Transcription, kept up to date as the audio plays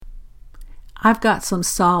I've got some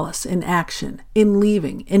solace in action, in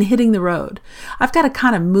leaving, in hitting the road. I've got a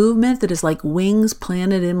kind of movement that is like wings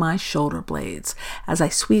planted in my shoulder blades as I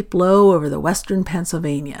sweep low over the western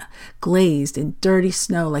Pennsylvania, glazed in dirty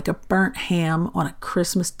snow like a burnt ham on a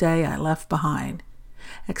Christmas day I left behind.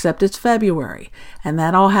 Except it's February, and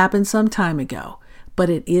that all happened some time ago, but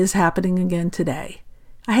it is happening again today.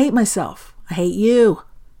 I hate myself. I hate you.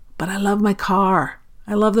 But I love my car.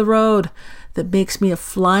 I love the road that makes me a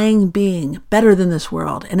flying being better than this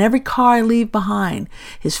world. And every car I leave behind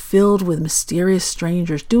is filled with mysterious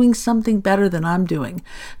strangers doing something better than I'm doing,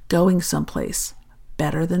 going someplace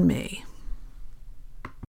better than me.